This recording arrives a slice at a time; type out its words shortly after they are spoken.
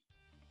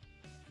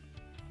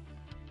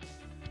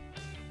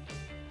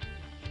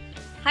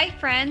Hi,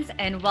 friends,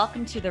 and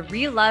welcome to the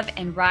Real Love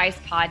and Rise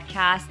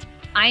podcast.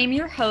 I am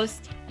your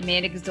host,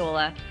 Amanda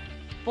Gazzola,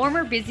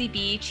 former busy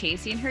bee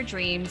chasing her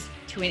dreams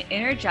to an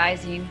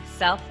energizing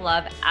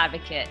self-love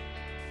advocate.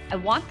 I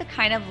want the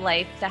kind of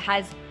life that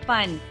has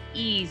fun,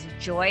 ease,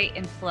 joy,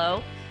 and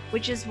flow,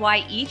 which is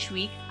why each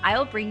week I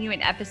will bring you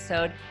an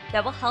episode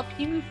that will help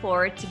you move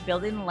forward to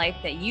building the life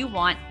that you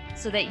want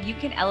so that you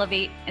can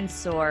elevate and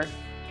soar.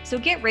 So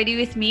get ready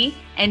with me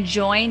and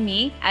join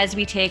me as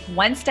we take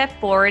one step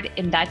forward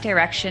in that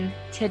direction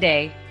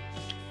today.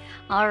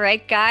 All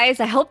right, guys,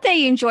 I hope that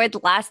you enjoyed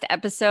the last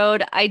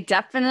episode. I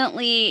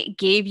definitely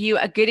gave you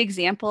a good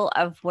example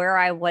of where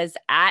I was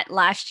at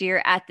last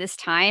year at this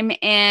time.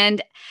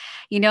 And,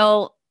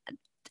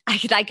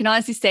 I can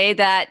honestly say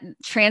that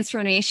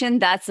transformation,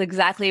 that's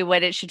exactly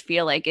what it should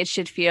feel like. It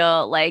should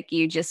feel like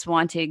you just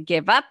want to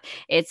give up.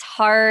 It's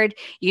hard.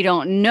 You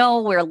don't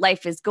know where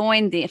life is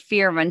going, the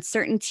fear of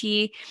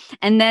uncertainty,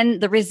 and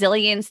then the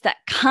resilience that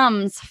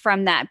comes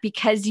from that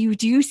because you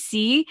do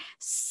see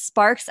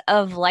sparks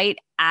of light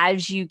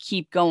as you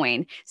keep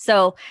going.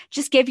 So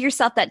just give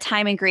yourself that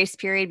time and grace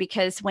period,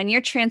 because when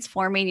you're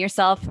transforming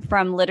yourself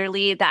from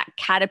literally that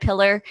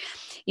caterpillar,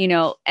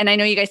 and I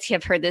know you guys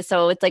have heard this,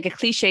 so it's like a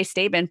cliche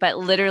statement, but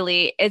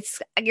literally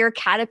you're a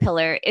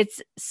caterpillar.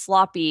 It's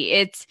sloppy.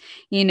 It's,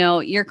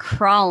 you're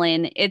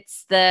crawling.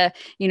 It's the,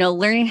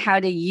 learning how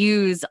to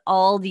use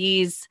all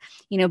these,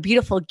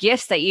 beautiful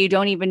gifts that you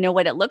don't even know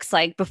what it looks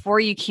like before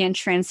you can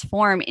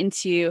transform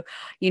into,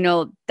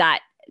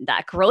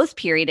 that growth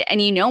period.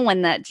 And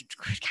when that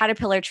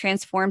caterpillar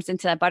transforms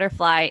into a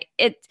butterfly,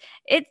 its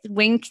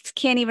wings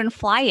can't even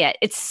fly yet.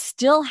 It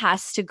still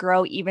has to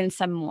grow even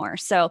some more.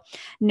 So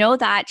know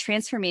that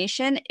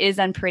transformation is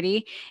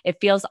unpretty.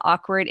 It feels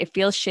awkward. It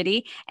feels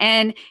shitty.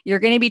 And you're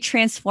going to be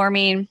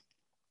transforming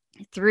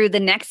through the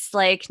next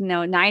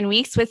 9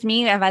 weeks with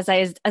me as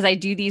I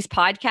do these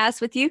podcasts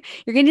with you.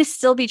 You're going to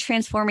still be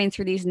transforming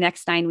through these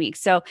next 9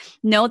 weeks. So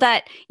know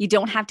that you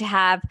don't have to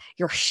have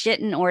your shit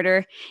in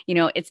order.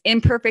 It's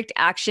imperfect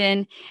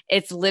action.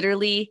 It's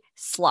literally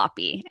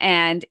sloppy,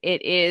 and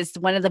it is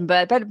one of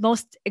the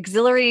most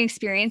exhilarating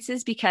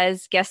experiences,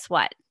 because guess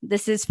what?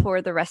 This is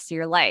for the rest of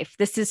your life.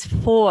 This is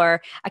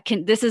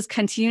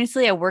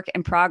continuously a work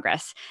in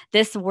progress.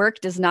 This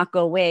work does not go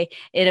away.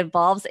 It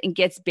evolves and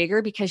gets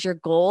bigger because your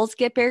goals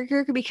get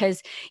bigger,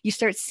 because you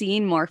start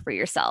seeing more for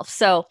yourself.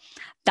 So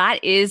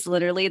that is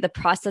literally the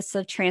process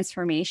of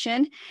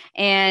transformation.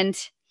 And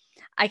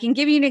I can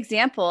give you an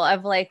example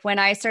of when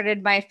I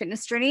started my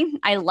fitness journey.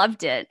 I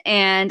loved it.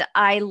 And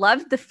I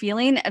loved the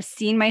feeling of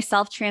seeing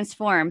myself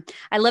transform.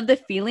 I loved the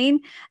feeling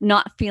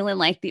not feeling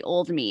like the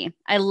old me.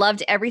 I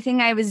loved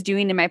everything I was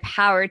doing in my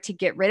power to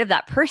get rid of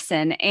that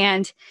person.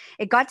 And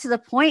it got to the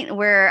point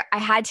where I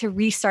had to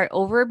restart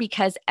over,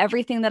 because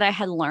everything that I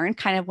had learned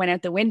kind of went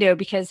out the window,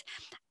 because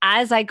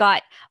as I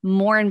got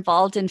more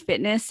involved in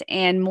fitness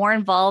and more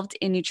involved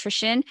in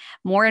nutrition,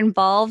 more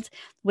involved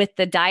with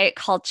the diet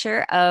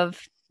culture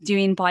of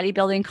doing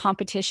bodybuilding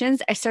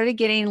competitions, I started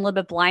getting a little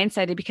bit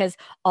blindsided, because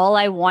all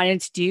I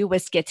wanted to do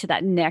was get to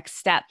that next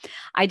step.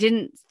 I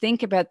didn't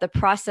think about the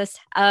process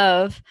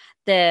of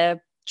the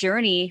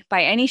journey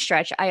by any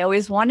stretch. I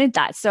always wanted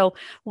that. So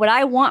what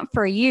I want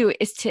for you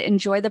is to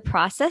enjoy the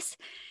process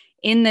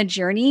in the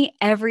journey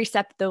every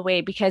step of the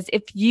way, because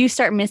if you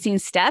start missing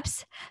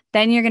steps,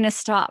 then you're going to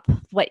stop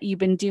what you've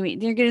been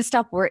doing. You're going to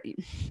stop working.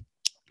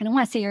 I don't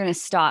want to say you're going to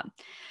stop,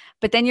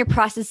 but then your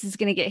process is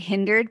going to get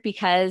hindered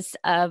because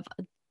of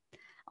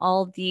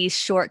all these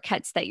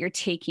shortcuts that you're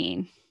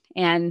taking.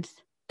 And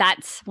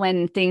that's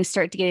when things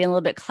start to get a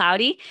little bit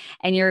cloudy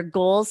and your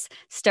goals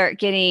start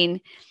getting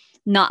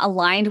not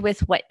aligned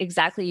with what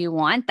exactly you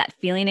want, that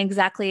feeling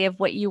exactly of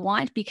what you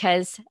want,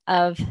 because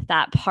of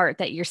that part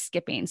that you're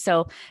skipping.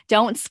 So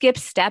don't skip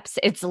steps.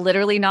 It's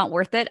literally not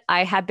worth it.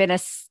 I have been a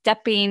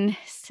skipping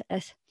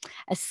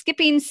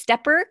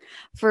stepper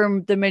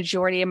for the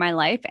majority of my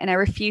life, and I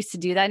refuse to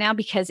do that now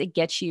because it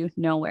gets you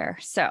nowhere.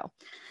 So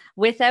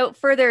without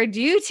further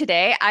ado,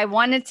 today, I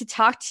wanted to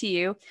talk to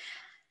you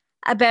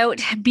about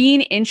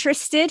being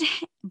interested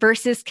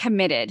versus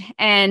committed.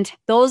 And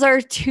those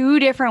are two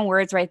different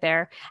words right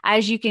there.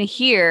 As you can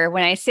hear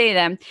when I say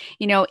them,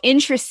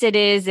 interested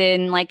is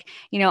in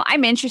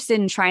I'm interested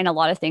in trying a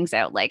lot of things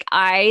out.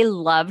 I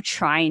love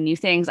trying new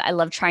things. I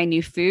love trying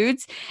new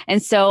foods.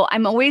 And so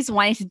I'm always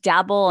wanting to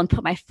dabble and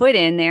put my foot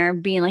in there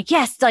and being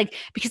yes,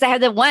 because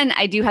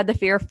I do have the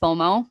fear of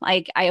FOMO.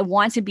 I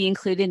want to be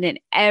included in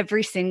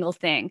every single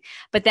thing.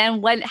 But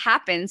then what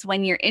happens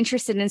when you're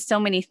interested in so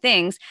many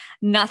things?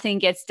 Nothing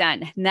gets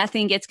done.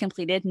 Nothing gets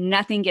completed.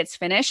 Nothing gets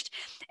finished.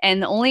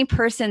 And the only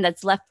person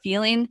that's left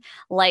feeling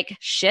like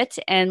shit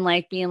and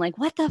being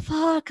what the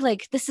fuck?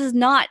 This is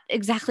not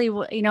exactly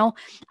what,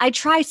 I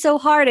try so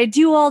hard. I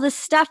do all this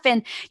stuff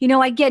and,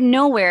 I get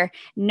nowhere.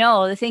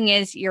 No, the thing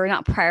is, you're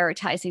not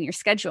prioritizing your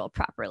schedule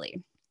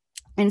properly.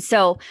 And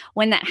so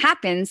when that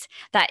happens,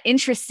 that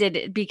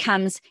interested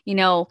becomes,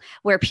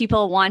 where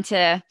people want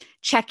to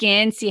check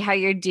in, see how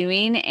you're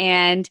doing.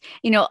 And,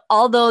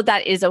 although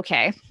that is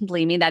okay,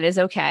 believe me, that is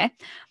okay.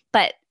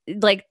 But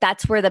like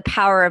that's where the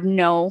power of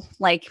no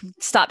like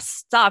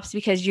stops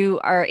because you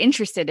are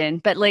interested in,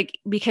 but like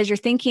because you're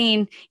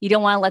thinking you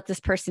don't want to let this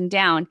person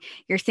down,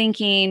 you're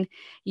thinking,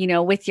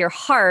 with your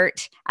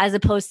heart as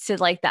opposed to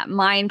like that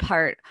mind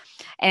part.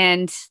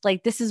 And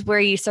like this is where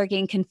you start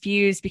getting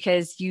confused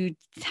because you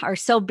are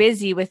so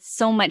busy with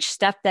so much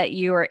stuff that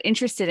you are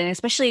interested in,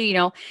 especially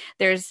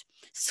there's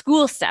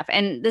school stuff.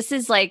 And this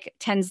is like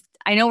tends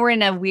I know we're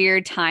in a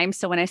weird time.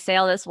 So when I say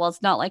all this, well,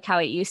 it's not like how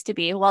it used to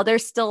be. Well,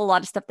 there's still a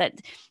lot of stuff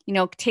that,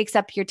 takes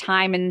up your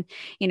time and,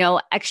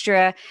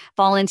 extra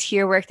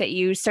volunteer work that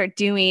you start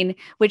doing,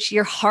 which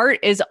your heart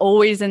is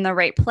always in the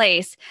right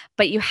place.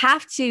 But you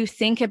have to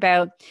think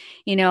about,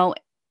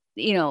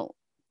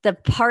 the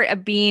part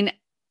of being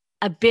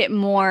a bit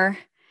more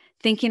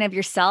thinking of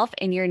yourself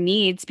and your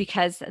needs,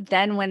 because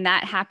then when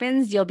that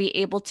happens, you'll be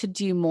able to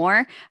do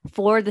more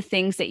for the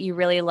things that you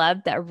really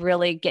love, that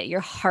really get your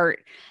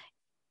heart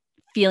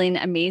feeling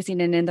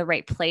amazing and in the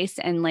right place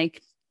and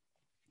like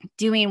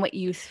doing what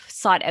you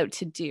sought out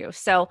to do.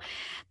 So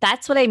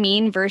that's what I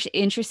mean,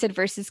 interested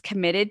versus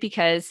committed,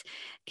 because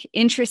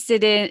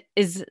interested in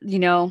is,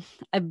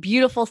 a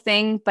beautiful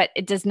thing, but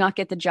it does not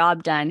get the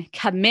job done.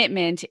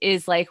 Commitment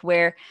is like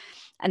where,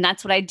 and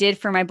that's what I did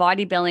for my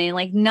bodybuilding.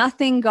 Like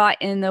nothing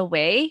got in the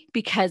way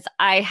because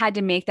I had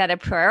to make that a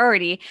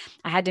priority.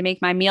 I had to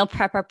make my meal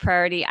prep a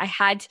priority.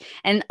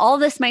 And all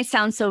this might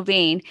sound so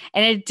vain,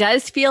 and it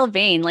does feel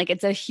vain. Like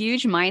it's a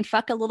huge mind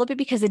fuck a little bit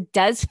because it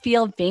does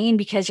feel vain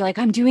because you're like,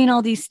 I'm doing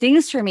all these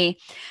things for me.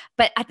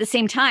 But at the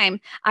same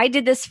time, I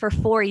did this for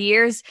 4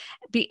 years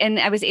and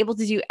I was able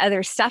to do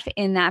other stuff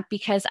in that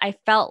because I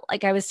felt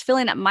like I was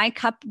filling up my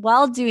cup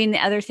while doing the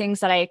other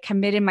things that I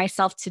committed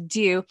myself to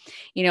do,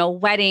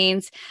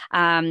 weddings,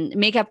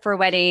 makeup for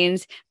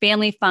weddings,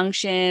 family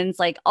functions,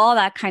 like all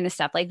that kind of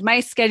stuff. Like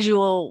my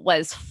schedule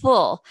was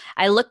full.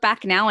 I look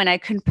back now and I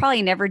could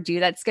probably never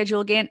do that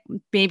schedule again.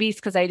 Maybe it's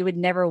because I would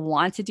never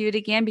want to do it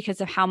again because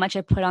of how much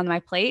I put on my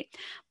plate.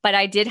 But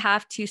I did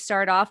have to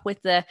start off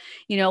with the,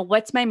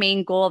 what's my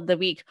main goal of the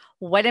week?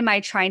 What am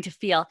I trying to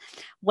feel?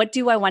 What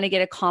do I want to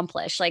get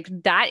accomplished? Like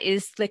that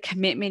is the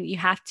commitment you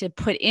have to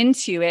put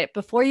into it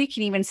before you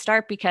can even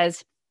start,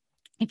 because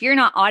if you're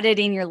not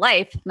auditing your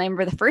life,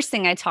 remember the first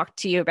thing I talked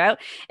to you about,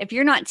 if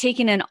you're not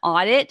taking an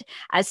audit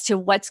as to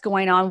what's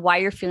going on, why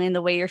you're feeling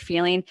the way you're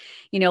feeling,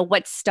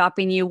 what's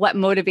stopping you, what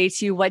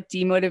motivates you, what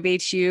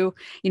demotivates you,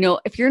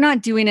 if you're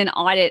not doing an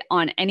audit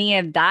on any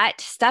of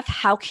that stuff,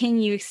 how can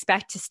you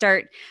expect to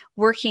start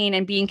working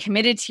and being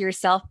committed to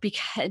yourself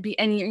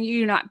and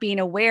you're not being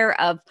aware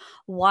of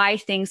why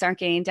things aren't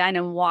getting done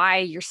and why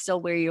you're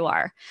still where you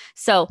are?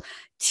 So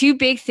two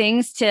big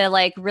things to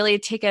like really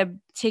take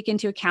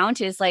into account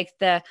is like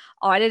the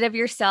audit of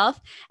yourself,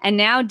 and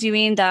now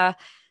doing the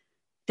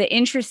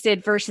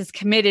interested versus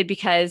committed,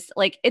 because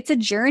like it's a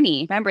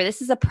journey. Remember,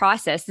 this is a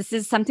process. This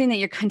is something that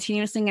you're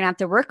continuously going to have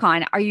to work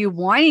on. Are you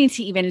wanting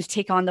to even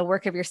take on the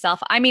work of yourself?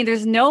 I mean,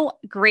 there's no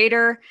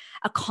greater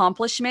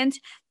accomplishment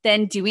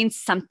than doing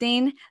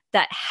something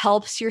that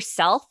helps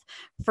yourself,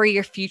 for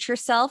your future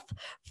self,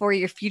 for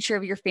your future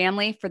of your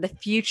family, for the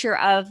future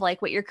of like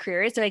what your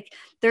career is. Like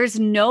there's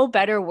no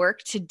better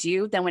work to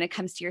do than when it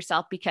comes to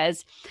yourself,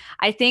 because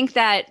I think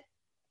that,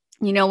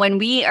 when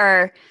we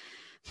are,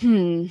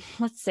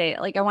 let's say,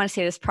 like, I want to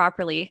say this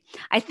properly.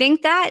 I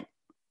think that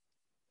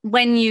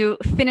when you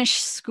finish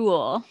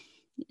school,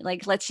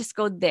 like, let's just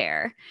go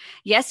there.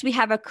 Yes, we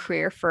have a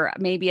career for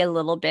maybe a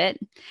little bit.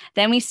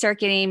 Then we start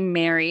getting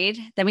married.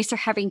 Then we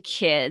start having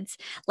kids,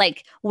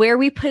 like where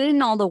we put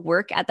in all the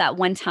work at that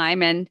one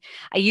time. And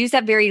I use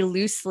that very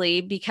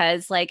loosely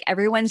because like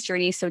everyone's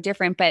journey is so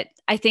different. But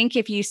I think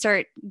if you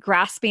start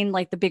grasping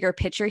like the bigger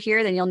picture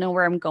here, then you'll know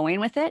where I'm going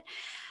with it.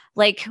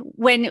 Like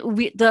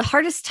the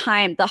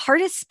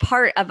hardest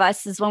part of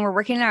us is when we're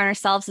working on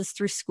ourselves is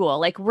through school.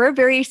 Like we're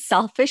very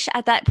selfish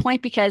at that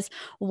point because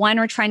one,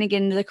 we're trying to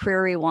get into the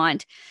career we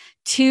want.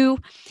 Two,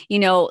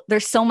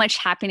 there's so much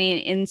happening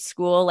in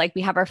school. Like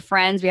we have our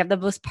friends, we have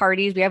those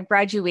parties, we have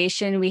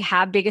graduation, we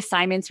have big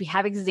assignments, we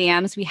have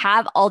exams, we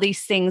have all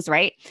these things,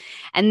 right?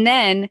 And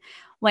then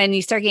when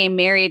you start getting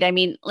married, I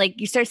mean, like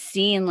you start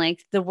seeing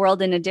like the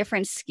world in a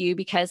different skew,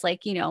 because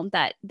like,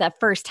 that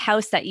first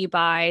house that you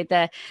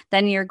buy,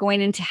 then you're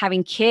going into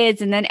having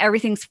kids, and then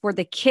everything's for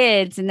the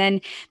kids. And then,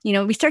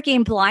 we start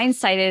getting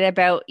blindsided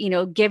about,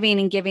 giving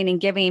and giving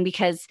and giving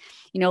because,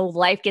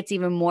 life gets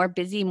even more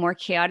busy, more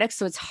chaotic.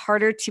 So it's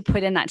harder to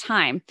put in that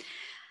time.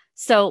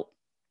 So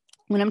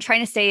what I'm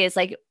trying to say is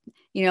like,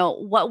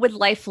 what would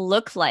life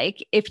look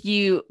like if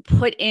you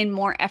put in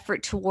more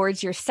effort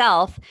towards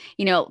yourself,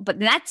 but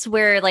that's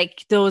where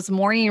like those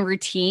morning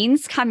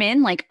routines come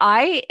in. Like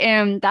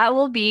that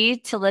will be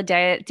till the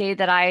day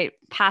that I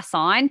pass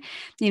on,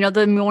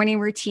 the morning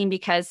routine,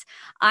 because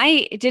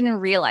I didn't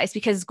realize,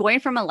 because going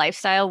from a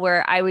lifestyle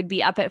where I would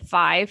be up at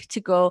 5 to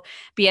go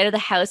be out of the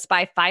house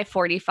by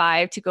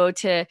 5:45 to go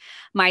to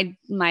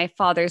my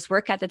father's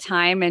work at the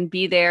time and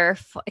be there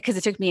because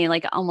it took me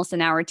like almost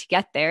an hour to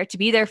get there, to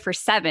be there for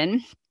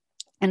 7.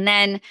 and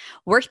then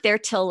work there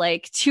till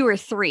like 2 or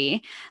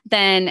 3,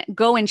 then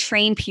go and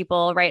train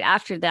people right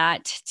after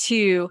that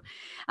to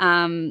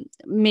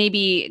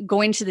maybe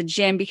going to the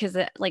gym because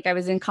like I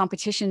was in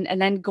competition,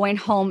 and then going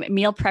home,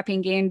 meal prepping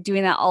again,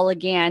 doing that all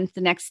again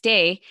the next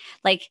day.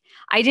 Like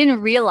I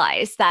didn't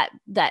realize that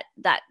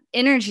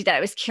energy that I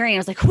was carrying. I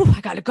was like, oh,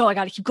 I gotta go, I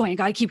gotta keep going, I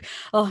gotta keep,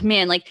 oh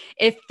man, like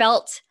it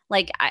felt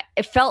like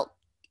it felt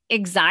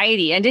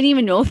anxiety. I didn't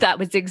even know if that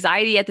was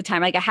anxiety at the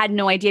time. Like I had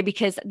no idea,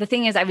 because the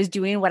thing is I was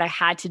doing what I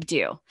had to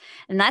do.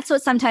 And that's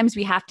what sometimes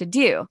we have to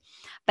do.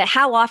 But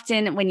how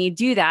often when you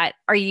do that,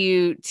 are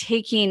you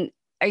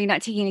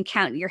not taking into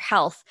account your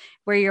health,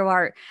 where you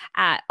are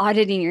at,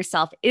 auditing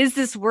yourself? Is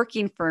this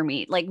working for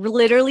me? Like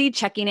literally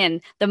checking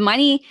in. The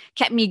money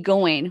kept me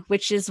going,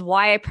 which is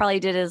why I probably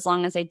did it as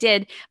long as I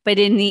did. But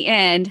in the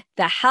end,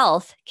 the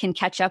health can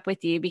catch up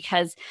with you,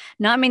 because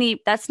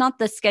that's not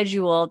the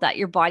schedule that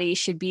your body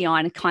should be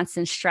on,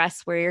 constant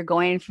stress where you're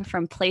going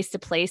from place to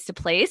place to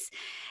place.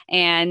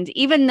 And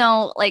even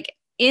though like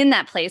in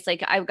that place,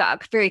 like I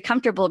got very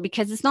comfortable,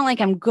 because it's not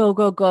like I'm go,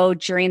 go, go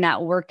during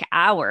that work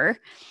hour.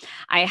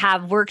 I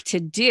have work to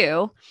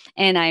do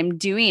and I'm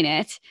doing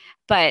it,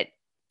 but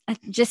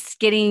just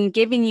giving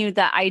you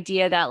the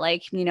idea that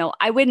like,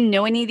 I wouldn't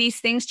know any of these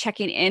things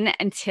checking in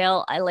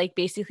until I like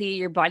basically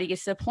your body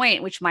gets to the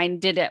point, which mine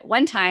did at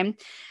one time.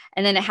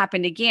 And then it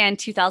happened again,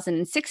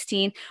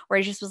 2016, where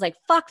I just was like,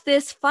 fuck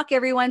this, fuck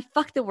everyone,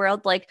 fuck the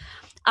world. Like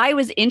I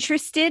was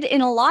interested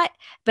in a lot,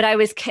 but I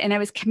was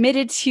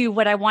committed to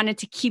what I wanted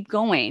to keep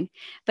going.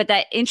 But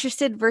that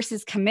interested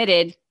versus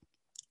committed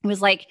was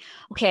like,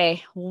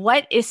 okay,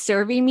 what is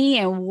serving me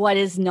and what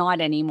is not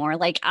anymore?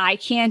 Like I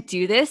can't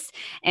do this,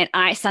 and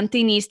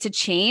something needs to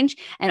change.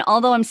 And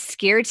although I'm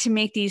scared to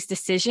make these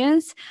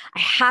decisions,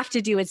 I have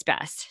to do its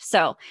best.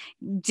 So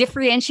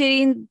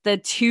differentiating the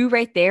two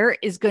right there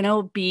is going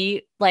to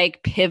be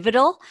like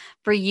pivotal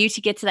for you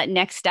to get to that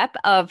next step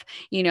of,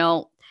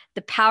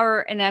 the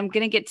power. And I'm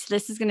going to get to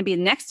this, is going to be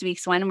next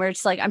week's one, where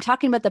it's like, I'm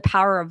talking about the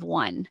power of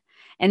one.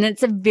 And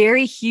it's a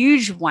very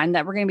huge one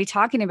that we're going to be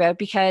talking about,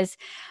 because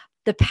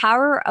the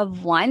power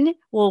of one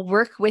will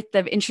work with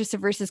the interested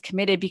versus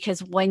committed,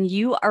 because when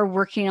you are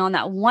working on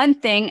that one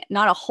thing,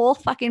 not a whole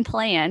fucking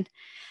plan,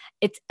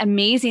 it's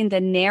amazing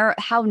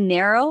how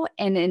narrow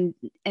and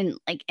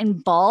like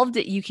involved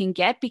you can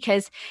get,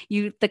 because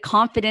the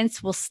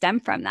confidence will stem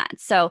from that.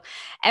 So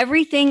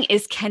everything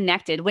is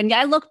connected. When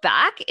I look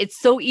back,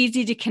 it's so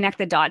easy to connect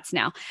the dots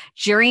now.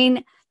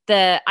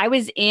 I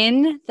was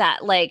in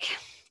that like,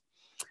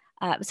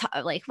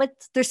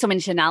 there's so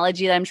much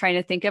analogy that I'm trying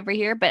to think of right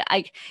here, but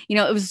it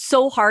was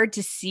so hard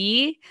to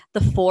see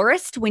the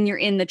forest when you're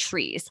in the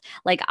trees.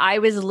 Like I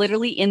was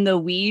literally in the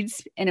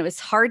weeds and it was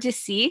hard to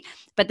see,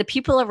 but the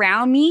people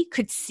around me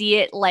could see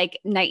it like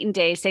night and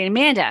day, saying,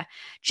 Amanda,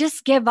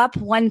 just give up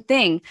one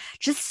thing.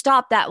 Just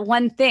stop that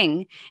one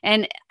thing.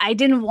 And I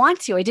didn't want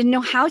to. I didn't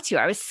know how to.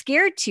 I was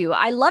scared to.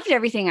 I loved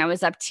everything I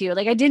was up to.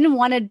 Like I didn't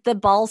want the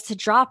balls to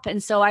drop.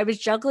 And so I was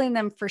juggling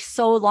them for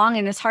so long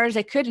and as hard as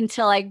I could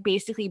until I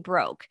basically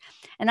broke.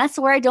 And that's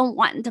where I don't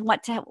want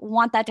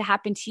that to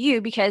happen to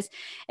you, because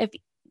if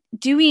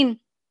doing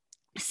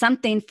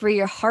something for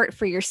your heart,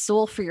 for your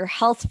soul, for your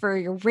health, for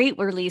your rate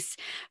release,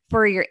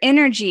 for your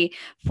energy,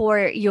 for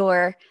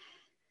your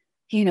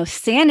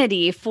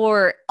sanity,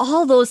 for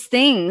all those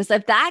things,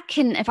 if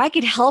I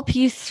could help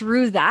you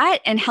through that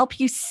and help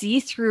you see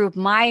through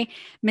my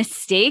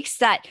mistakes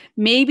that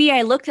maybe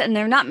I looked at and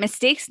they're not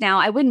mistakes now,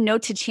 I wouldn't know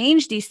to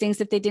change these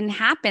things if they didn't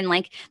happen.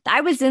 Like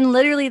I was in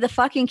literally the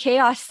fucking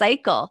chaos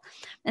cycle.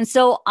 And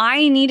so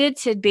I needed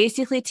to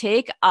basically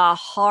take a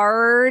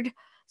hard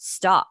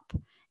stop.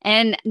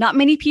 And not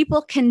many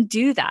people can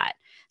do that.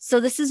 So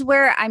this is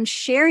where I'm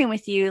sharing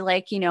with you,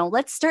 like,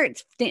 let's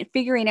start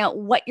figuring out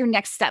what your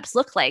next steps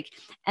look like.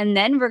 And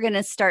then we're going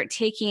to start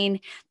taking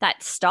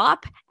that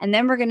stop, and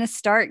then we're going to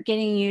start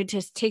getting you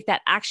to take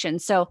that action.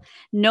 So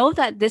know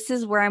that this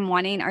is where I'm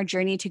wanting our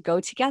journey to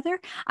go together.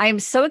 I am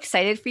so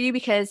excited for you,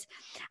 because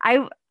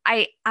I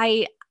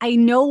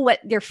know what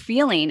they're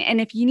feeling.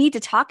 And if you need to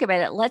talk about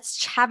it,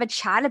 let's have a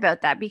chat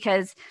about that,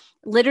 because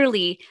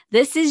literally,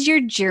 this is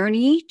your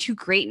journey to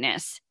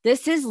greatness.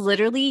 This is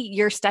literally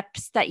your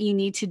steps that you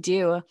need to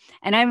do.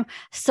 And I'm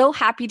so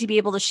happy to be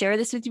able to share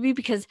this with you,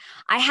 because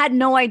I had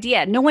no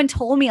idea. No one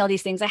told me all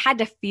these things. I had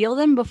to feel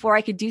them before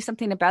I could do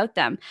something about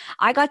them.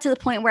 I got to the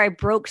point where I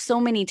broke so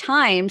many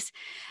times.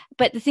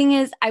 But the thing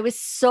is, I was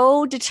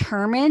so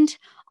determined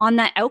on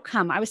that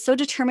outcome. I was so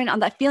determined on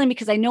that feeling,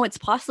 because I know it's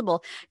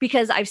possible,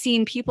 because I've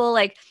seen people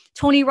like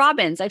Tony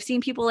Robbins. I've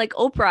seen people like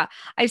Oprah.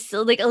 I've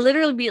still like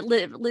literally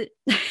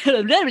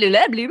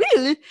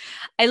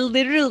I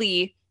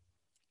literally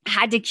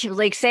had to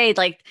like say,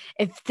 like,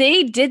 if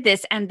they did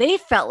this and they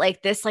felt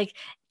like this, like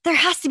there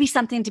has to be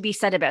something to be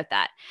said about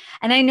that.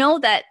 And I know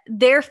that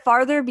they're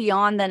farther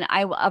beyond than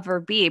I will ever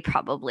be,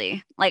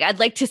 probably. Like, I'd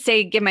like to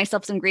say, give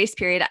myself some grace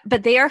period,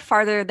 but they are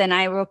farther than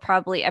I will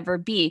probably ever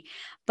be.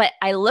 But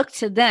I look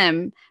to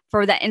them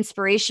for that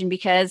inspiration,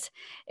 because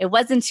it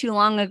wasn't too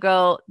long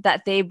ago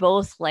that they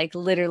both like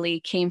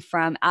literally came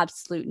from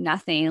absolute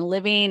nothing,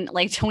 living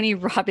like Tony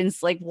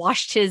Robbins, like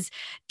washed his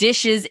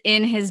dishes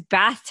in his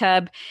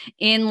bathtub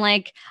in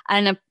like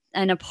an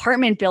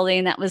apartment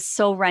building that was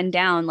so run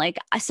down. Like,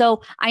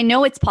 so I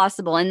know it's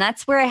possible. And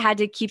that's where I had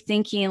to keep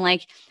thinking,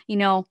 like,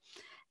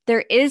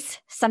 there is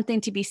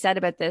something to be said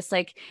about this.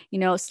 Like,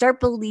 start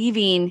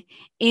believing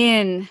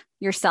in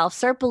yourself,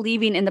 start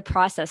believing in the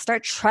process,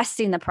 start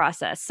trusting the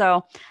process.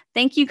 So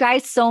thank you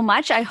guys so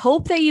much. I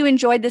hope that you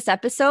enjoyed this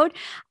episode.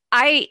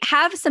 I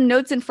have some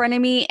notes in front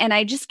of me, and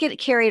I just get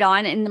carried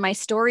on in my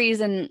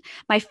stories and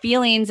my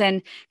feelings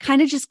and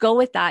kind of just go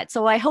with that.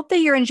 So I hope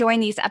that you're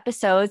enjoying these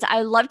episodes.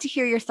 I love to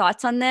hear your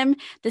thoughts on them.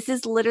 This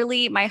is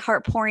literally my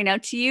heart pouring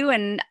out to you.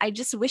 And I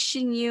just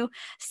wishing you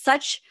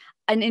such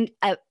an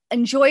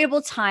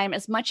enjoyable time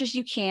as much as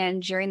you can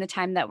during the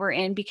time that we're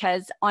in,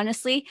 because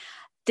honestly,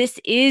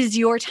 this is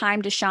your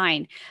time to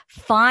shine.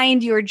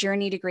 Find your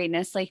journey to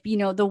greatness. Like,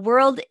 the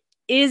world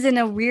is in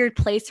a weird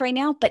place right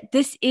now, but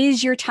this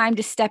is your time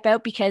to step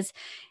out, because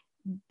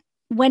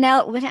when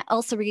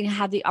else are we going to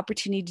have the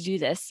opportunity to do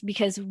this?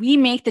 Because we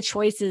make the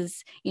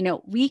choices,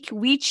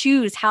 we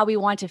choose how we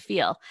want to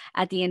feel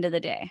at the end of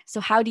the day. So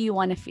how do you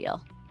want to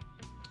feel?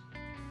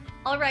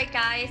 All right,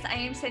 guys, I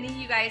am sending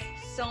you guys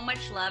so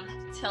much love.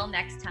 Till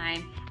next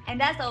time.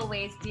 And as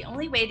always, the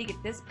only way to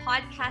get this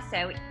podcast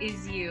out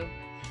is you.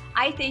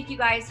 I thank you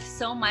guys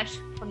so much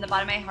from the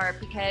bottom of my heart,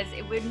 because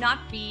it would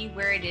not be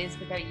where it is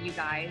without you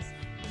guys.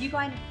 If you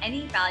got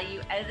any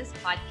value out of this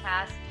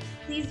podcast,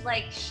 please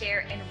like,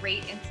 share, and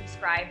rate and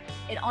subscribe.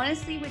 It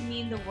honestly would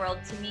mean the world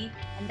to me,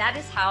 and that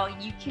is how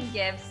you can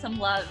give some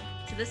love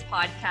to this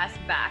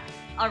podcast back.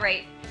 All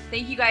right,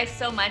 thank you guys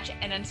so much,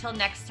 and until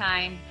next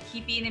time,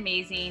 keep being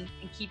amazing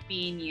and keep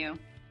being you.